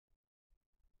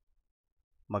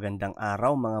Magandang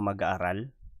araw mga mag-aaral.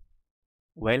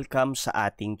 Welcome sa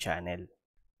ating channel.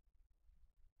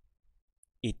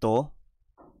 Ito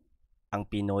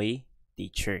ang Pinoy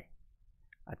Teacher.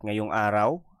 At ngayong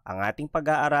araw, ang ating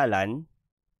pag-aaralan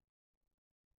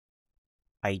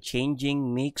ay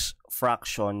changing mixed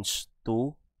fractions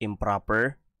to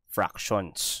improper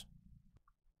fractions.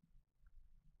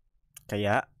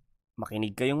 Kaya,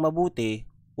 makinig kayong mabuti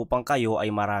upang kayo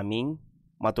ay maraming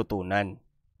matutunan.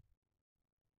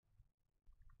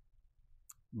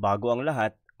 Bago ang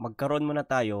lahat, magkaroon muna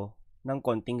tayo ng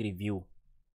konting review.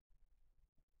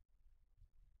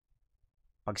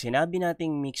 Pag sinabi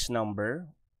nating mixed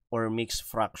number or mixed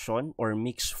fraction or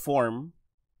mixed form,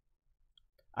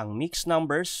 ang mixed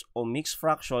numbers o mixed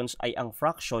fractions ay ang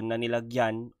fraction na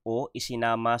nilagyan o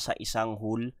isinama sa isang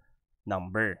whole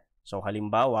number. So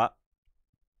halimbawa,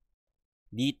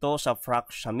 dito sa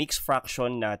mixed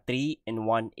fraction na 3 and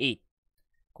 1/8,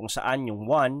 kung saan yung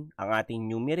 1 ang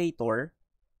ating numerator,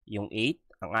 yung 8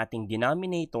 ang ating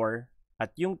denominator,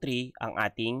 at yung 3 ang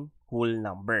ating whole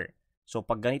number. So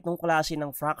pag ganitong klase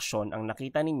ng fraction ang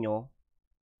nakita ninyo,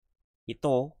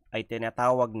 ito ay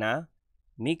tinatawag na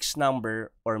mixed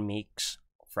number or mixed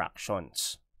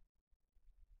fractions.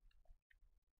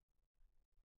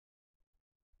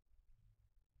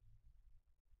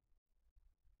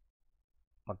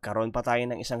 Magkaroon pa tayo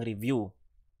ng isang review.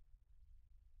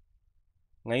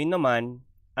 Ngayon naman,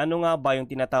 ano nga ba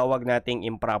yung tinatawag nating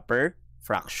improper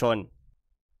fraction?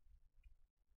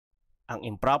 Ang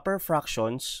improper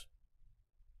fractions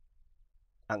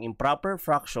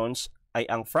ay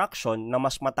ang fraction na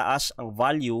mas mataas ang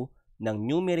value ng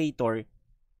numerator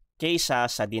kaysa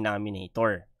sa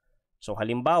denominator. So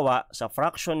halimbawa, sa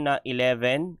fraction na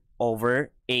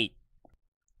 11/8.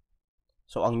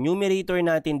 So ang numerator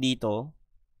natin dito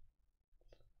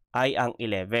ay ang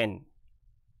 11.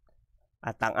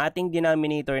 At ang ating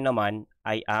denominator naman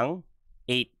ay ang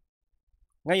 8.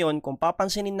 Ngayon, kung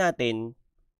papansinin natin,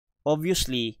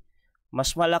 obviously,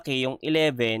 mas malaki yung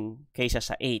 11 kaysa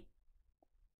sa 8.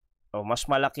 O mas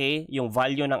malaki yung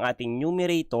value ng ating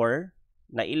numerator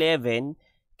na 11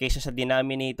 kaysa sa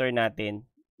denominator natin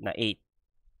na 8.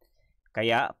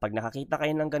 Kaya, pag nakakita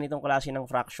kayo ng ganitong klase ng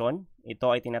fraction, ito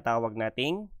ay tinatawag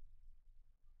nating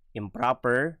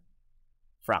improper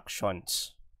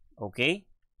fractions. Okay?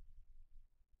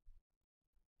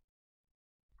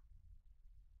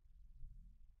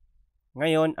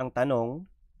 Ngayon, ang tanong,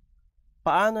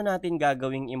 paano natin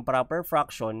gagawing improper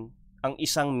fraction ang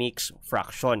isang mixed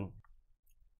fraction?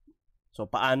 So,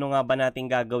 paano nga ba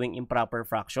natin gagawing improper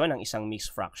fraction ang isang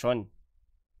mixed fraction?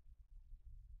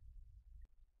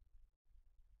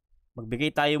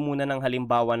 Magbigay tayo muna ng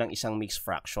halimbawa ng isang mixed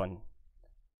fraction.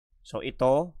 So,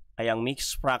 ito ay ang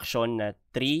mixed fraction na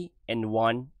 3 and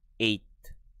 1/8.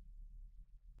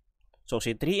 So,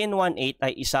 si 3 and 1/8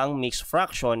 ay isang mixed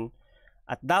fraction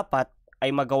at dapat ay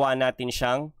magawa natin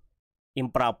siyang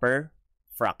improper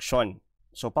fraction.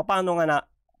 So, paano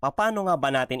nga ba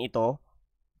natin ito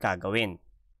gagawin?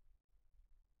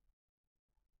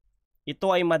 Ito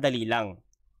ay madali lang.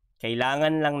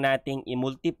 Kailangan lang nating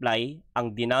i-multiply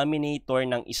ang denominator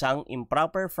ng isang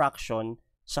improper fraction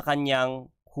sa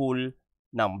kanyang whole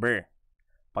number.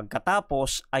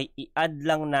 Pagkatapos ay i-add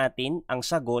lang natin ang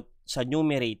sagot sa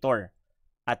numerator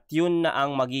at yun na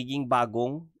ang magiging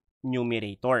bagong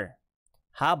numerator.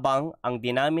 Habang ang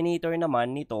denominator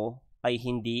naman nito ay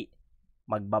hindi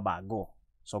magbabago.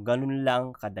 So, ganun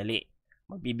lang kadali.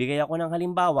 Magbibigay ako ng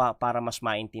halimbawa para mas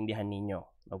maintindihan ninyo.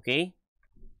 Okay?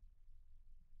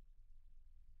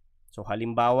 So,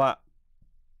 halimbawa,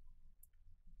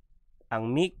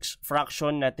 ang mixed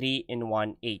fraction na 3 and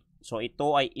 1/8. So,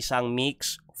 ito ay isang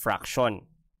mixed fraction.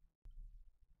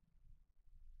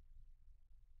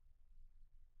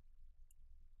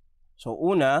 So,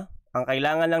 una, ang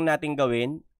kailangan lang natin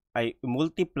gawin ay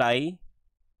multiply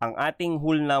ang ating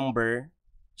whole number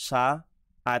sa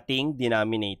ating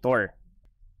denominator.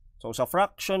 So, sa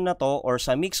fraction na to or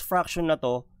sa mixed fraction na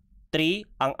to, 3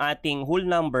 ang ating whole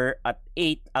number at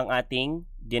 8 ang ating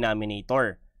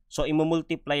denominator. So,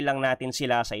 imumultiply lang natin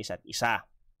sila sa isa't isa.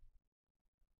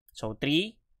 So,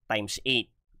 3 times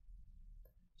 8.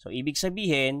 So, ibig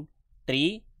sabihin,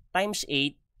 3 times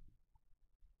 8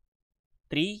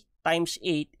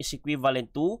 is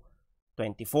equivalent to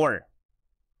 24.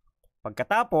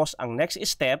 Pagkatapos, ang next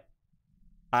step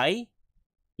ay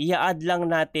i-add lang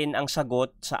natin ang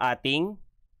sagot sa ating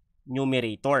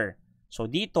numerator. So,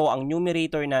 dito, ang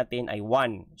numerator natin ay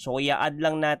 1. So, i-add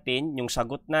lang natin yung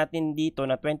sagot natin dito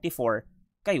na 24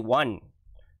 kay 1.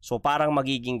 So, parang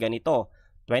magiging ganito.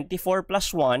 24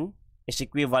 plus 1 is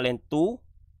equivalent to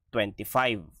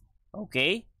 25.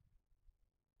 Okay?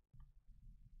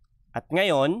 At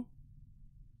ngayon,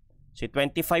 si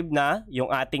 25 na yung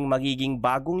ating magiging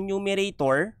bagong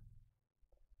numerator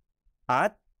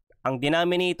at ang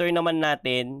denominator naman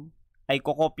natin ay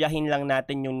kokopyahin lang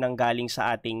natin yung nanggaling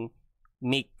sa ating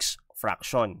mixed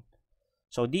fraction.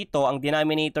 So dito, ang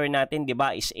denominator natin, di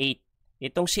ba, is 8.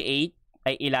 Itong si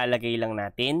 8 ay ilalagay lang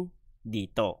natin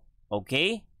dito.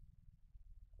 Okay?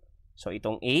 So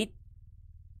itong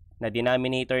 8 na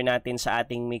denominator natin sa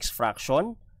ating mixed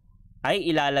fraction ay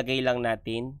ilalagay lang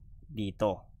natin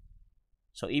dito.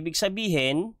 So ibig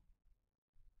sabihin,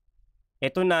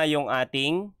 ito na yung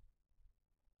ating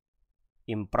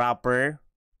improper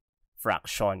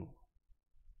fraction.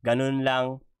 Ganun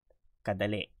lang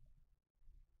kadali.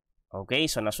 Okay,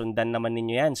 so nasundan naman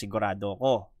ninyo yan, sigurado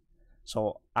ko.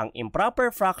 So, ang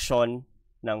improper fraction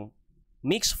ng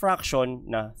mixed fraction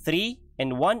na 3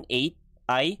 and 1/8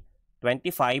 ay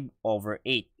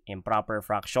 25/8. Improper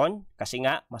fraction kasi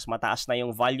nga mas mataas na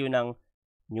yung value ng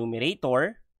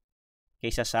numerator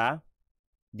kaysa sa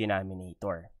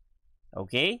denominator.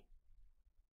 Okay?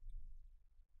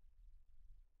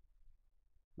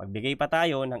 Magbigay pa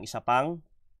tayo ng isa pang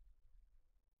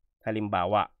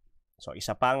halimbawa. So,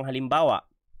 isa pang halimbawa.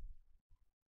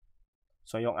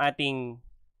 So, yung ating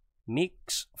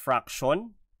mixed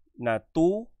fraction na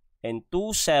 2 and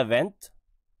 2/7.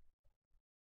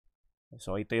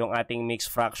 So, ito yung ating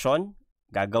mixed fraction.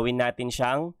 Gagawin natin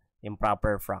siyang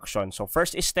improper fraction. So,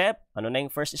 first step. Ano na yung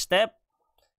first step?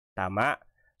 Tama.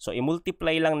 So,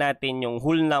 i-multiply lang natin yung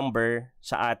whole number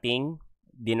sa ating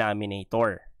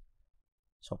denominator.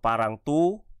 So, parang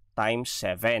 2 times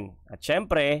 7. At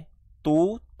syempre,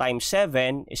 2 times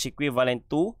 7 is equivalent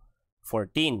to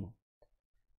 14.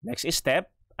 Next step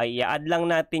ay i-add lang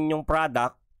natin yung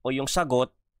product o yung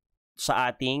sagot sa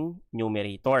ating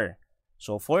numerator.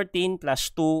 So 14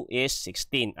 plus 2 is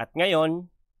 16. At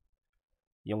ngayon,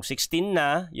 yung 16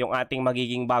 na yung ating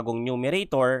magiging bagong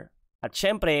numerator. At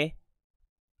syempre,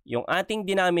 yung ating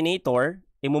denominator,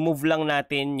 i-move lang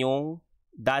natin yung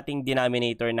dating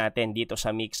denominator natin dito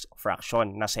sa mixed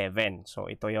fraction na 7. So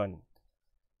ito yon.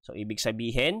 So, ibig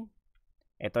sabihin,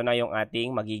 ito na yung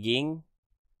ating magiging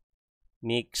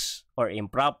mixed or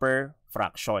improper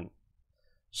fraction.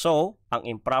 So, ang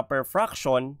improper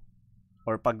fraction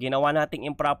or pag ginawa nating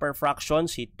improper fraction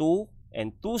si 2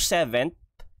 and 2/7,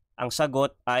 ang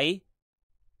sagot ay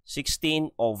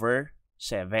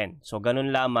 16/7. So, ganun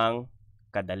lamang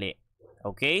kadali.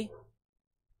 Okay?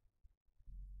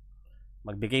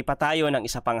 Magbigay pa tayo ng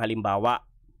isa pang halimbawa.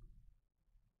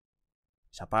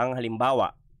 Isa pang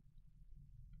halimbawa.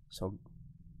 So,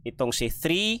 itong si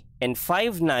 3 and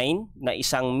 5/9 na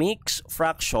isang mixed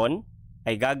fraction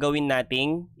ay gagawin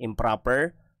nating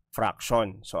improper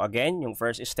fraction. So, again, yung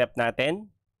first step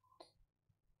natin.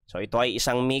 So, ito ay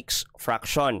isang mixed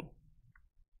fraction.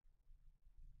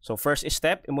 So, first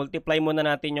step, i-multiply muna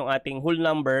natin yung ating whole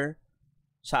number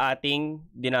sa ating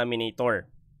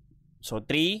denominator. So,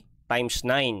 3 times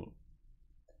 9.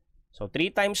 So,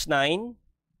 3 times 9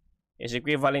 is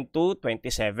equivalent to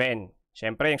 27.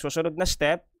 Siyempre, yung susunod na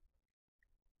step,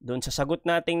 dun sa sagot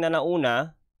nating na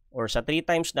nauna, or sa 3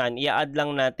 times 9, i-add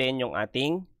lang natin yung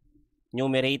ating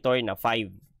numerator na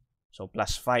 5. So,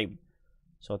 plus 5.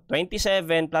 So,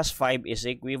 27 plus 5 is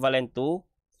equivalent to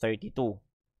 32.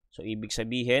 So, ibig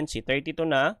sabihin, si 32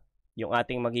 na, yung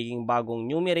ating magiging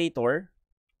bagong numerator.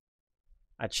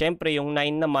 At syempre, yung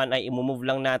 9 naman ay i-move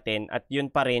lang natin at yun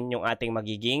pa rin yung ating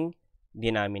magiging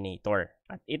denominator.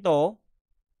 At ito,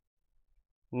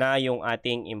 na yung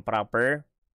ating improper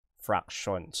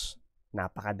fractions.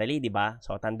 Napakadali, di ba?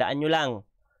 So, tandaan nyo lang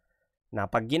na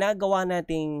pag ginagawa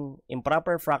nating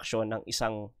improper fraction ng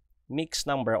isang mixed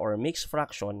number or mixed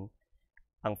fraction,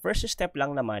 ang first step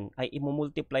lang naman ay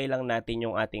i-multiply lang natin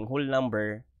yung ating whole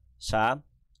number sa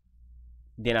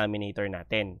denominator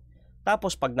natin.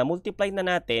 Tapos, pag na-multiply na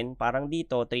natin, parang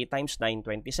dito, 3 times 9,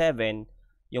 27,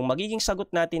 yung magiging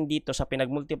sagot natin dito sa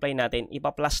pinag-multiply natin,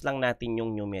 ipa-plus lang natin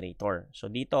yung numerator.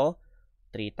 So dito,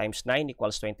 3 times 9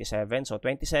 equals 27. So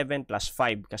 27 plus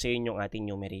 5 kasi yun yung ating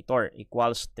numerator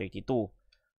equals 32.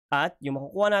 At yung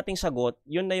makukuha nating sagot,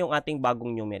 yun na yung ating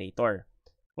bagong numerator.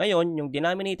 Ngayon, yung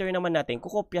denominator naman natin,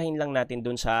 kukopyahin lang natin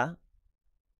dun sa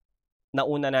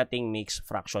nauna nating mixed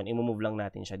fraction. I-move lang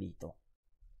natin siya dito.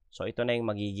 So ito na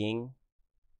yung magiging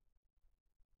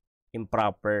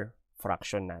improper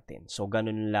fraction natin. So,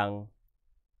 ganun lang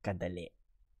kadali.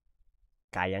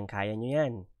 Kayang-kaya nyo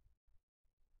yan.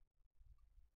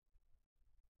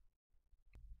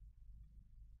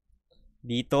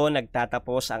 Dito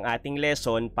nagtatapos ang ating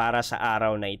lesson para sa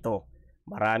araw na ito.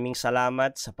 Maraming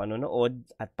salamat sa panonood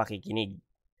at pakikinig.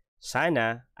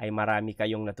 Sana ay marami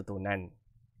kayong natutunan.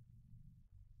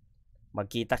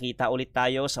 Magkita-kita ulit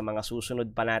tayo sa mga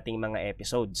susunod pa nating mga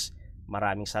episodes.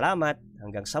 Maraming salamat.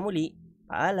 Hanggang sa muli.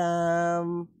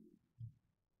 Paalam!